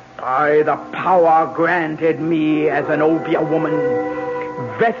 By the power granted me as an Obia woman,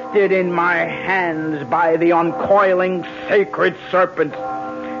 vested in my hands by the uncoiling sacred serpent,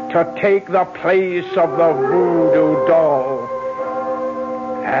 to take the place of the voodoo doll.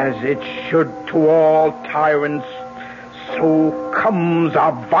 As it should to all tyrants, so comes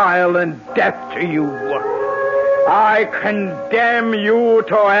a violent death to you. I condemn you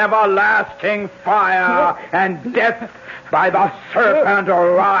to everlasting fire and death by the serpent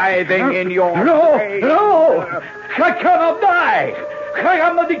writhing in your grave. No! I cannot die! I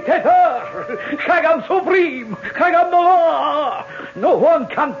am the dictator! I am supreme! I am the law! No one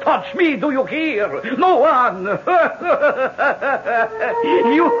can touch me, do you hear? No one!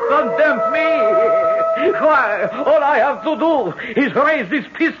 You condemn me! Why, all I have to do is raise this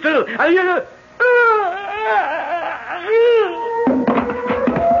pistol and you...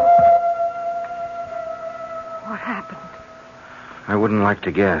 What happened? I wouldn't like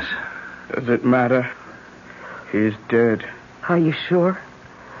to guess. Does it matter? He's dead. Are you sure?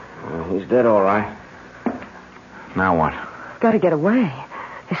 He's dead, all right. Now what? Got to get away.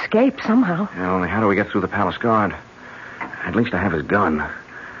 Escape somehow. Yeah, only how do we get through the palace guard? At least I have his gun.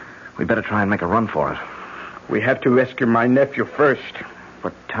 We better try and make a run for it. We have to rescue my nephew first.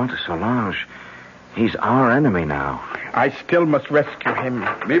 But Tante Solange, he's our enemy now. I still must rescue him.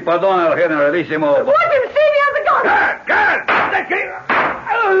 Mi pardon, el generalissimo. Watch him, Stevie, on the gun!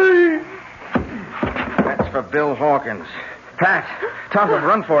 That's for Bill Hawkins. Pat, Tante,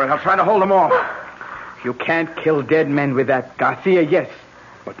 run for it. I'll try to hold him off. You can't kill dead men with that. Garcia, yes,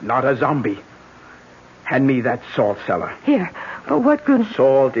 but not a zombie. Hand me that salt cellar. Here, but what good...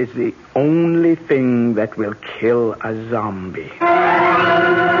 Salt is the only thing that will kill a zombie.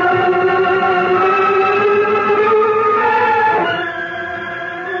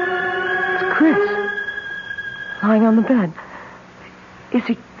 It's Chris. Lying on the bed. Is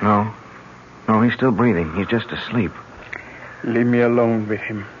he... No, he's still breathing. He's just asleep. Leave me alone with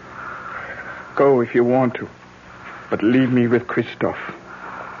him. Go if you want to, but leave me with Christophe.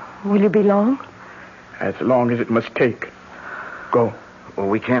 Will you be long? As long as it must take. Go. Well,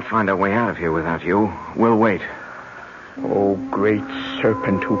 we can't find our way out of here without you. We'll wait. Oh, great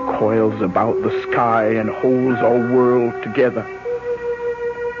serpent who coils about the sky and holds our world together.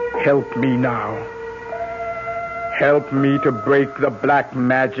 Help me now. Help me to break the black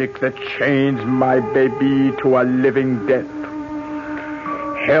magic that chains my baby to a living death.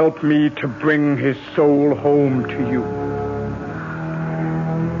 Help me to bring his soul home to you.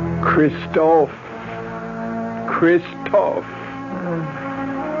 Christophe.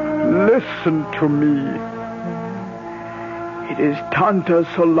 Listen to me. It is Tante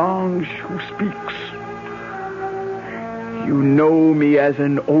Solange who speaks. You know me as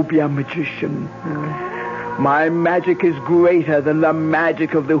an Obia magician. My magic is greater than the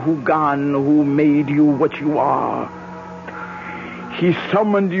magic of the Hugan who made you what you are. He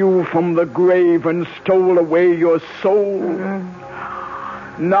summoned you from the grave and stole away your soul.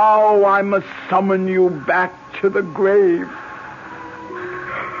 Now I must summon you back to the grave.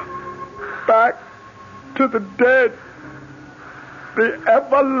 Back to the dead. The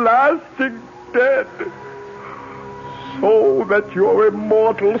everlasting dead. So that your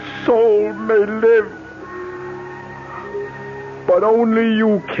immortal soul may live. But only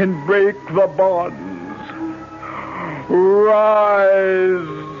you can break the bonds. Rise,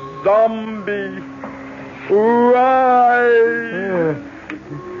 zombie. Rise.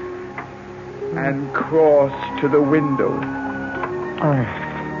 And cross to the window.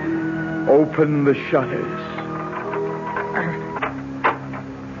 Open the shutters.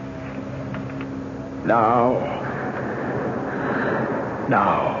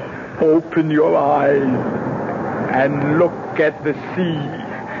 Now, open your eyes and look at the sea.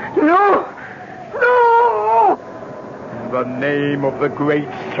 No! In the name of the great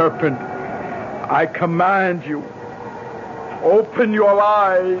serpent, I command you, Open your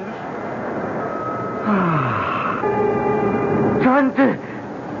eyes. Tante!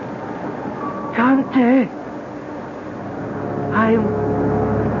 Tante! I'm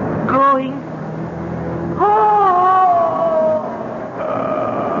going home!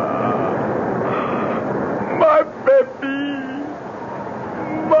 My baby!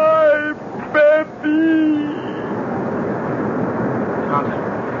 My baby! Tante,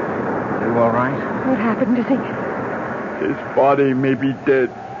 are you all right? What happened? Is he... His body may be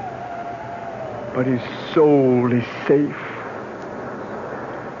dead, but his soul is safe.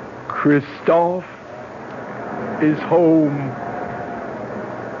 Christophe is home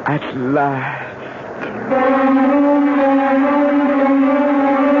at last.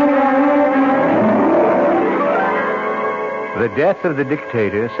 The death of the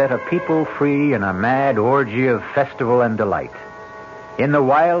dictator set a people free in a mad orgy of festival and delight. In the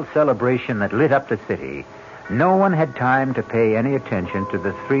wild celebration that lit up the city, no one had time to pay any attention to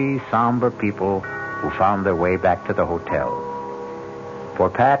the three somber people who found their way back to the hotel. For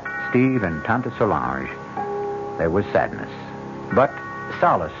Pat, Steve, and Tante Solange, there was sadness, but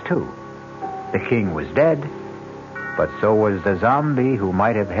solace, too. The king was dead, but so was the zombie who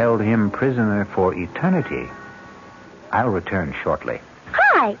might have held him prisoner for eternity. I'll return shortly.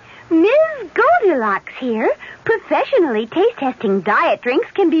 Hi, Ms. Goldilocks here. Professionally taste-testing diet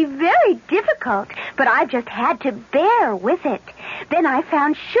drinks can be very difficult, but I've just had to bear with it. Then I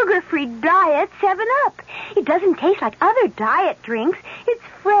found sugar-free Diet 7-Up. It doesn't taste like other diet drinks. It's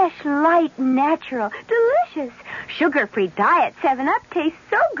fresh, light, natural, delicious. Sugar-free Diet 7-Up tastes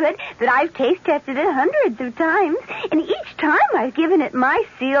so good that I've taste-tested it hundreds of times, and each time I've given it my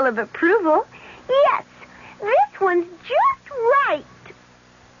seal of approval. Yes, this one's just right.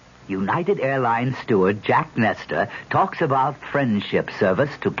 United Airlines steward Jack Nestor talks about friendship service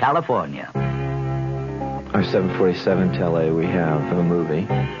to California. Our 747 to LA, we have a movie.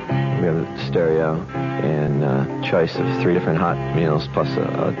 We have a stereo and a choice of 3 different hot meals plus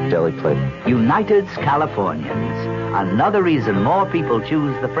a deli plate. United's Californians. Another reason more people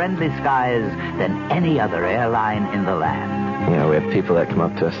choose the friendly skies than any other airline in the land. You know, we have people that come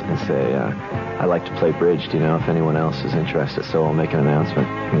up to us and say, I'd like to play bridge. Do you know if anyone else is interested? So we'll make an announcement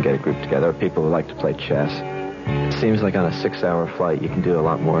and get a group together. Or people who like to play chess. It seems like on a 6-hour flight, you can do a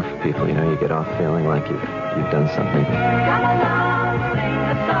lot more for people. You know, you get off feeling like you've done something. Come along, sing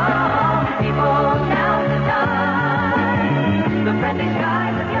a song, people now to die. The friendly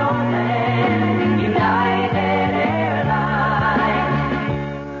skies of your land, United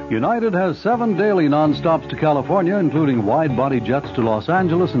Airlines. United has 7 daily non-stops to California, including wide-body jets to Los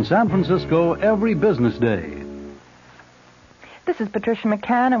Angeles and San Francisco every business day. This is Patricia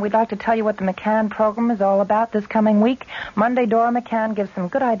McCann, and we'd like to tell you what the McCann program is all about this coming week. Monday, Dora McCann gives some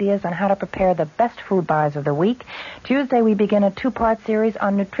good ideas on how to prepare the best food buys of the week. Tuesday, we begin a 2-part series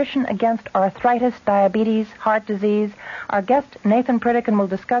on nutrition against arthritis, diabetes, heart disease. Our guest, Nathan Pritikin, will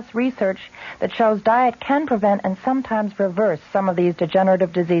discuss research that shows diet can prevent and sometimes reverse some of these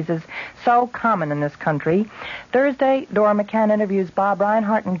degenerative diseases so common in this country. Thursday, Dora McCann interviews Bob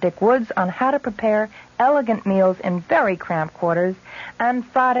Reinhart and Dick Woods on how to prepare elegant meals in very cramped quarters. And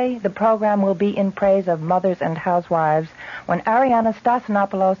Friday, the program will be in praise of mothers and housewives when Ariana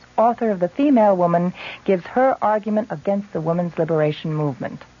Stasinopoulos, author of The Female Woman, gives her argument against the women's liberation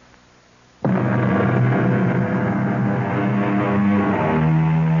movement.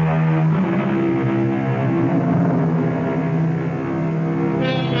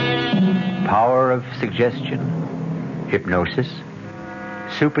 Power of suggestion, hypnosis,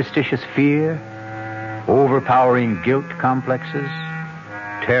 superstitious fear, overpowering guilt complexes,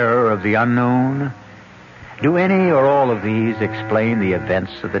 terror of the unknown. Do any or all of these explain the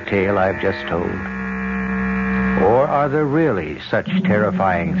events of the tale I've just told? Or are there really such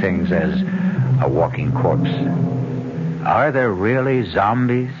terrifying things as a walking corpse? Are there really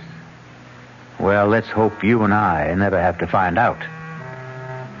zombies? Well, let's hope you and I never have to find out.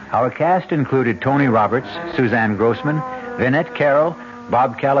 Our cast included Tony Roberts, Suzanne Grossman, Vinette Carroll,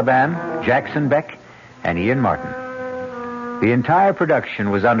 Bob Caliban, Jackson Beck, and Ian Martin. The entire production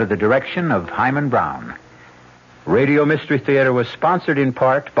was under the direction of Hyman Brown. Radio Mystery Theater was sponsored in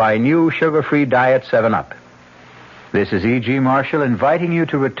part by new sugar-free Diet 7-Up. This is E.G. Marshall inviting you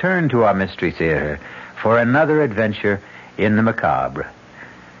to return to our Mystery Theater for another adventure in the macabre.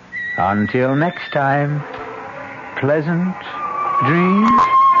 Until next time, pleasant dreams.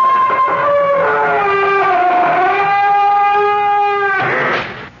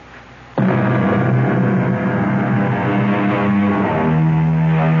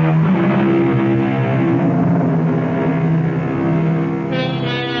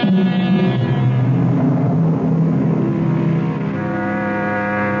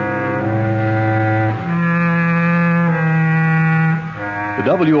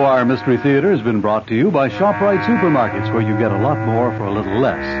 WR Mystery Theater has been brought to you by ShopRite Supermarkets, where you get a lot more for a little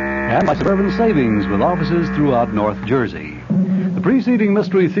less, and by Suburban Savings with offices throughout North Jersey. The preceding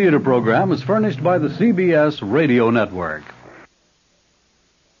Mystery Theater program is furnished by the CBS Radio Network.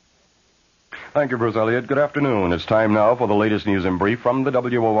 Thank you, Bruce Elliott. Good afternoon. It's time now for the latest news in brief from the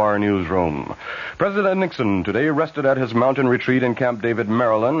WOR newsroom. President Nixon today rested at his mountain retreat in Camp David,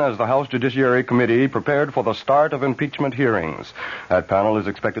 Maryland, as the House Judiciary Committee prepared for the start of impeachment hearings. That panel is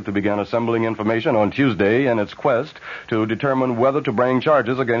expected to begin assembling information on Tuesday in its quest to determine whether to bring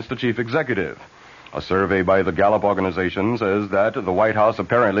charges against the chief executive. A survey by the Gallup organization says that the White House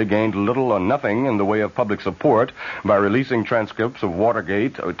apparently gained little or nothing in the way of public support by releasing transcripts of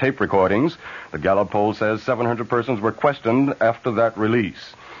Watergate tape recordings. The Gallup poll says 700 persons were questioned after that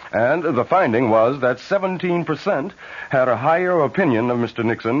release. And the finding was that 17% had a higher opinion of Mr.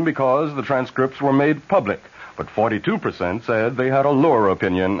 Nixon because the transcripts were made public, but 42% said they had a lower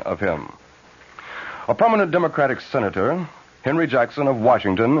opinion of him. A prominent Democratic senator, Henry Jackson of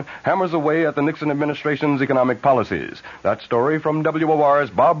Washington, hammers away at the Nixon administration's economic policies. That story from WOR's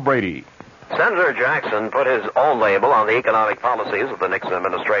Bob Brady. Senator Jackson put his own label on the economic policies of the Nixon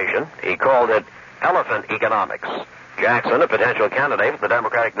administration. He called it elephant economics. Jackson, a potential candidate for the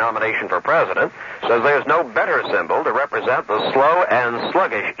Democratic nomination for president, says there's no better symbol to represent the slow and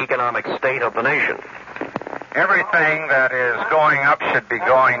sluggish economic state of the nation. Everything that is going up should be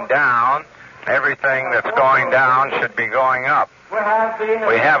going down. Everything that's going down should be going up. We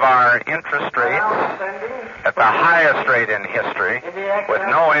have our interest rates at the highest rate in history, with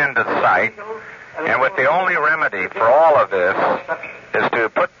no end in sight, and with the only remedy for all of this is to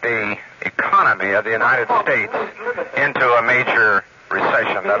put the economy of the United States into a major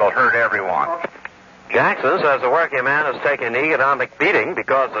recession that'll hurt everyone. Jackson says the working man has taken an economic beating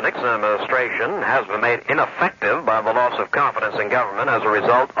because the Nixon administration has been made ineffective by the loss of confidence in government as a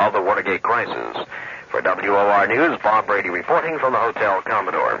result of the Watergate crisis. For WOR News, Bob Brady reporting from the Hotel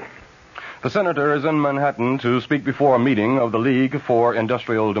Commodore. The senator is in Manhattan to speak before a meeting of the League for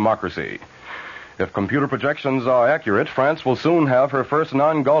Industrial Democracy. If computer projections are accurate, France will soon have her first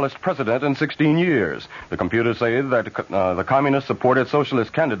non-Gaullist president in 16 years. The computers say that the communist-supported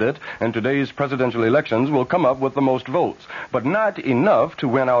socialist candidate in today's presidential elections will come up with the most votes, but not enough to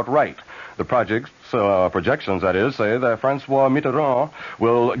win outright. The projections, that is, say that Francois Mitterrand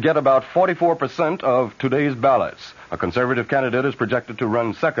will get about 44% of today's ballots. A conservative candidate is projected to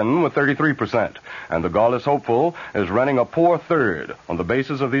run second with 33%, and the Gaullist hopeful is running a poor third. On the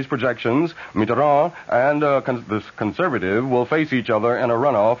basis of these projections, Mitterrand and the conservative will face each other in a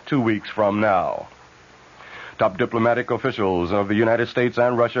runoff 2 weeks from now. Top diplomatic officials of the United States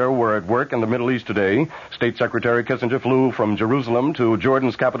and Russia were at work in the Middle East today. State Secretary Kissinger flew from Jerusalem to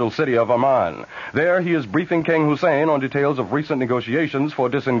Jordan's capital city of Amman. There he is briefing King Hussein on details of recent negotiations for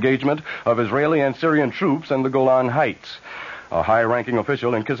disengagement of Israeli and Syrian troops in the Golan Heights. A high-ranking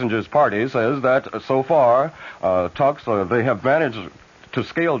official in Kissinger's party says that so far, they have managed to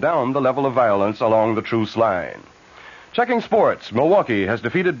scale down the level of violence along the truce line. Checking sports, Milwaukee has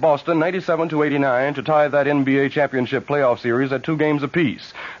defeated Boston 97-89 to tie that NBA championship playoff series at 2 games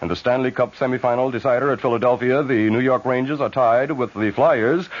apiece. And the Stanley Cup semifinal decider at Philadelphia, the New York Rangers are tied with the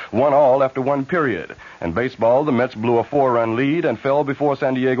Flyers, 1-1 after 1 period. In baseball, the Mets blew a 4-run lead and fell before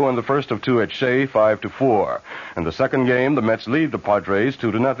San Diego in the first of 2 at Shea, 5-4. In the second game, the Mets lead the Padres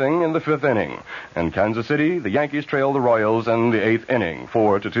 2-0 in the 5th inning. In Kansas City, the Yankees trail the Royals in the 8th inning,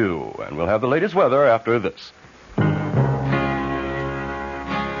 4-2. And we'll have the latest weather after this.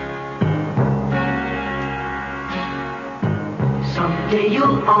 Someday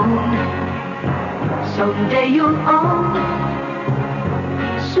you'll own, someday you'll own,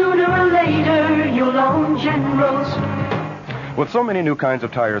 sooner or later you'll own Generals. With so many new kinds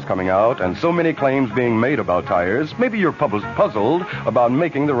of tires coming out and so many claims being made about tires, maybe you're puzzled about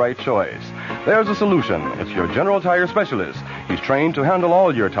making the right choice. There's a solution. It's your General Tire specialist. He's trained to handle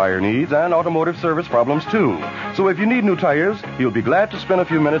all your tire needs and automotive service problems, too. So if you need new tires, he'll be glad to spend a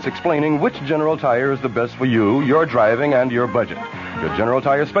few minutes explaining which General Tire is the best for you, your driving, and your budget. Your General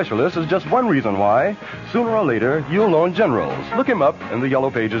Tire specialist is just one reason why, sooner or later, you'll own Generals. Look him up in the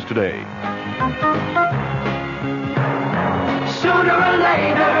Yellow Pages today. Sooner or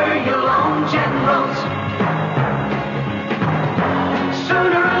later, you'll own Generals.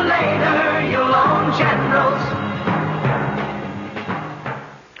 Sooner or later, you'll own Generals.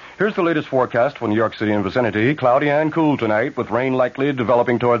 Here's the latest forecast for New York City and vicinity. Cloudy and cool tonight, with rain likely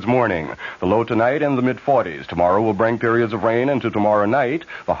developing towards morning. The low tonight in the mid-40s. Tomorrow will bring periods of rain into tomorrow night.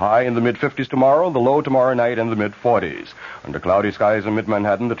 The high in the mid-50s tomorrow. The low tomorrow night in the mid-40s. Under cloudy skies in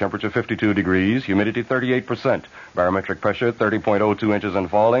mid-Manhattan, the temperature 52 degrees. Humidity 38%. Barometric pressure 30.02 inches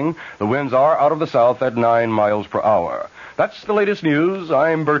and falling. The winds are out of the south at 9 miles per hour. That's the latest news.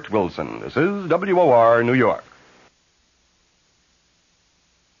 I'm Bert Wilson. This is WOR New York.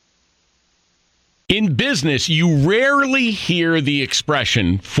 In business, you rarely hear the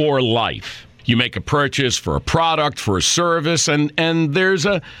expression for life. You make a purchase for a product, for a service, and there's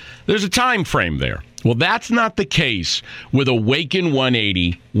a time frame there. Well, that's not the case with Awaken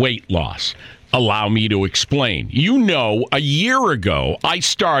 180 weight loss. Allow me to explain. You know, a year ago, I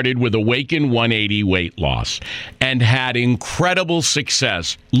started with Awaken 180 weight loss and had incredible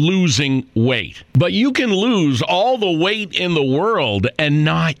success losing weight. But you can lose all the weight in the world and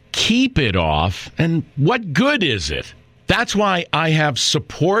not keep it off. And what good is it? That's why I have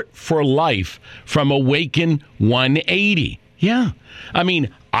support for life from Awaken 180. Yeah. I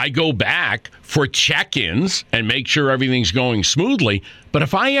mean, I go back for check-ins and make sure everything's going smoothly. But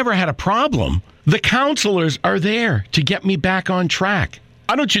if I ever had a problem, the counselors are there to get me back on track.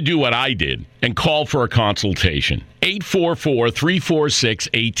 Why don't you do what I did and call for a consultation?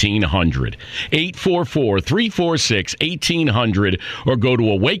 844-346-1800. 844-346-1800 or go to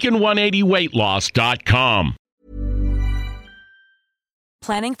awaken180weightloss.com.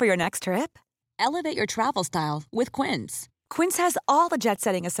 Planning for your next trip? Elevate your travel style with Quince. Quince has all the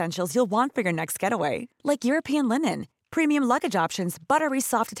jet-setting essentials you'll want for your next getaway, like European linen, premium luggage options, buttery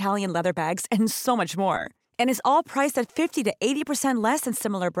soft Italian leather bags, and so much more. And is all priced at 50 to 80% less than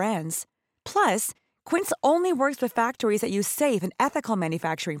similar brands. Plus, Quince only works with factories that use safe and ethical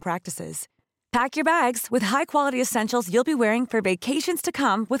manufacturing practices. Pack your bags with high-quality essentials you'll be wearing for vacations to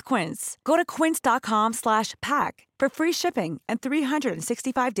come with Quince. Go to quince.com/pack for free shipping and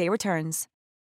 365-day returns.